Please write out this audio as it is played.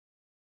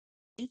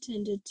I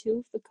attended two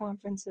of the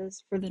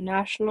conferences for the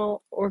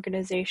National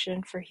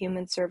Organization for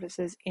Human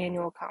Services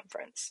annual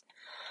conference.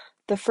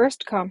 The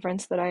first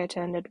conference that I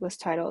attended was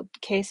titled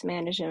Case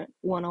Management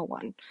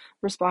 101,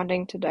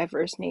 Responding to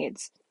Diverse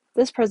Needs.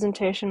 This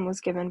presentation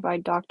was given by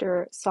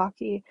Dr.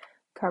 Saki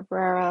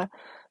Cabrera,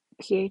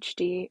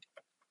 PhD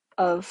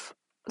of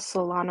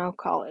Solano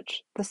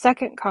College. The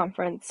second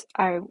conference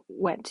I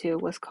went to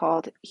was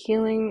called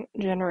Healing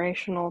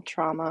Generational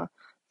Trauma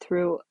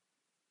Through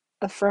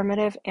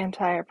Affirmative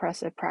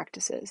Anti-Oppressive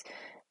Practices.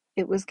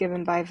 It was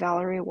given by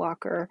Valerie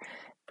Walker,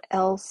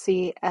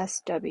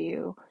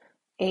 LCSW,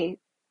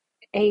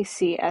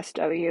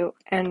 ACSW,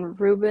 and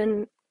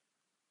Ruben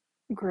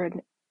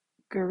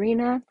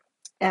Garina,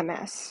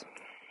 MS.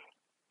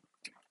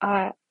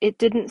 It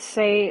didn't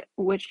say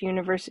which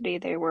university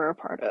they were a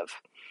part of.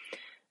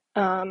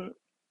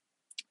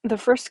 The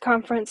first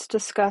conference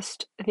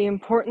discussed the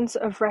importance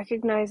of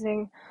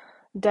recognizing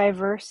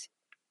the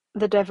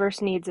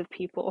diverse needs of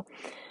people.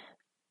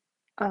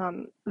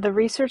 The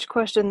research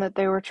question that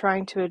they were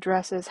trying to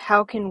address is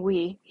how can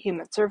we,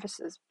 human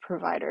services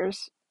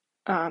providers,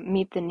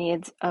 meet the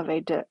needs of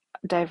a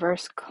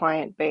diverse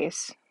client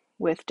base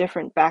with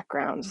different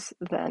backgrounds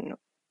than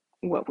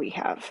what we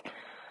have.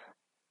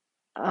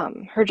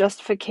 Her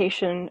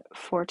justification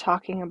for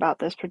talking about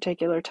this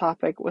particular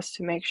topic was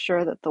to make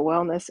sure that the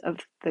wellness of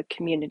the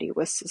community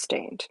was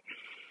sustained.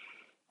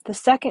 The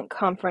second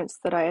conference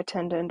that I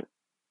attended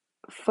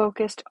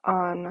focused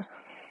on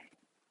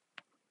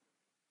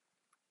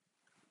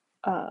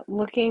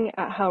looking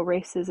at how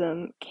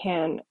racism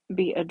can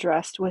be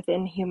addressed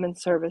within human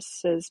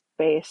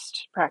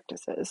services-based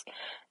practices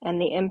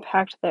and the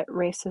impact that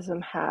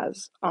racism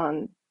has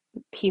on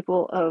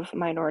people of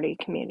minority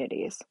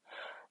communities.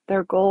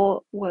 Their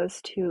goal was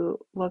to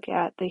look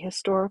at the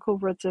historical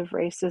roots of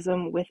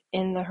racism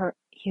within the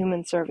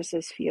human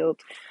services field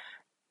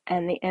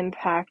and the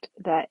impact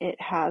that it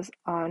has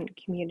on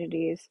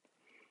communities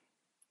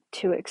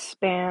to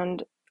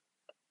expand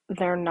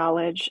their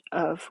knowledge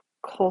of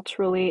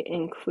culturally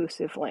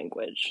inclusive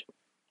language.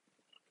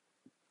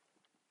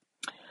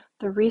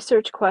 The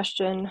research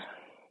question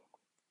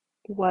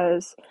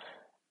was,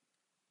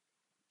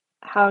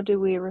 how do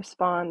we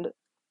respond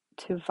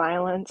to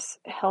violence,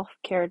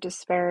 healthcare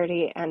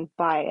disparity, and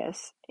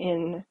bias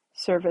in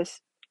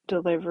service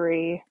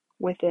delivery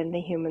within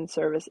the human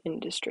service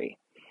industry?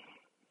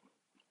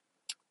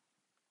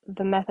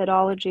 The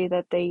methodology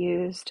that they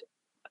used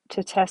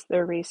to test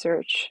their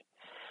research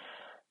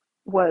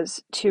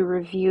was to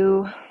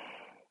review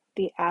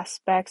the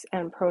aspects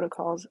and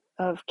protocols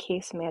of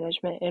case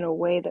management in a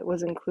way that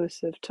was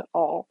inclusive to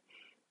all.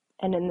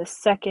 And in the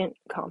second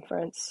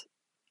conference,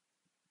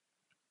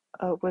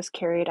 was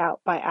carried out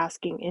by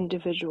asking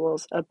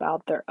individuals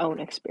about their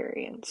own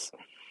experience.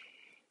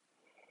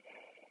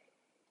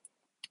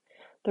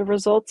 The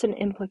results and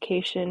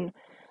implication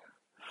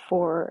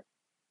for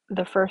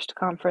the first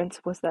conference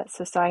was that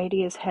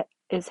society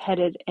is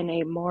headed in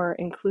a more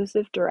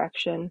inclusive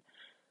direction,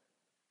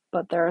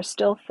 but there are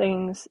still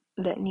things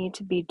that need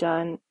to be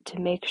done to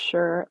make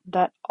sure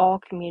that all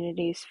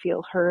communities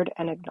feel heard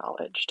and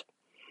acknowledged.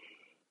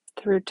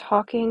 Through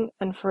talking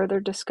and further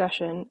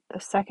discussion, the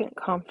second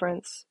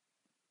conference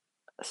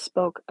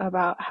spoke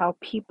about how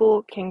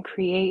people can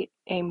create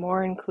a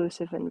more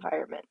inclusive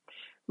environment.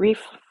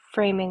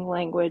 Reframing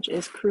language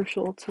is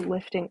crucial to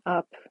lifting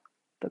up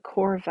the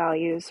core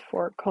values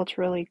for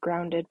culturally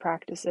grounded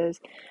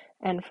practices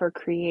and for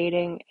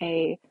creating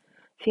a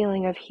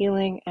feeling of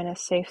healing and a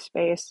safe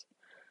space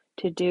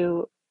to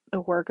do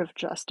the work of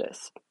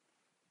justice.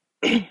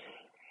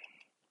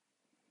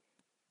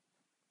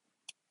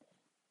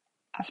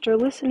 After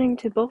listening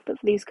to both of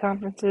these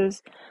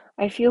conferences,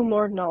 I feel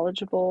more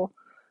knowledgeable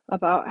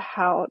about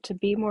how to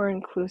be more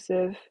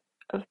inclusive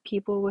of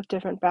people with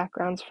different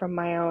backgrounds from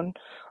my own.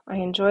 I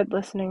enjoyed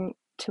listening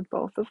to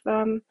both of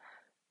them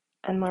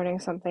and learning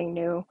something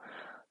new.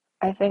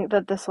 I think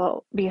that this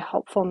will be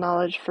helpful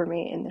knowledge for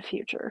me in the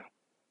future.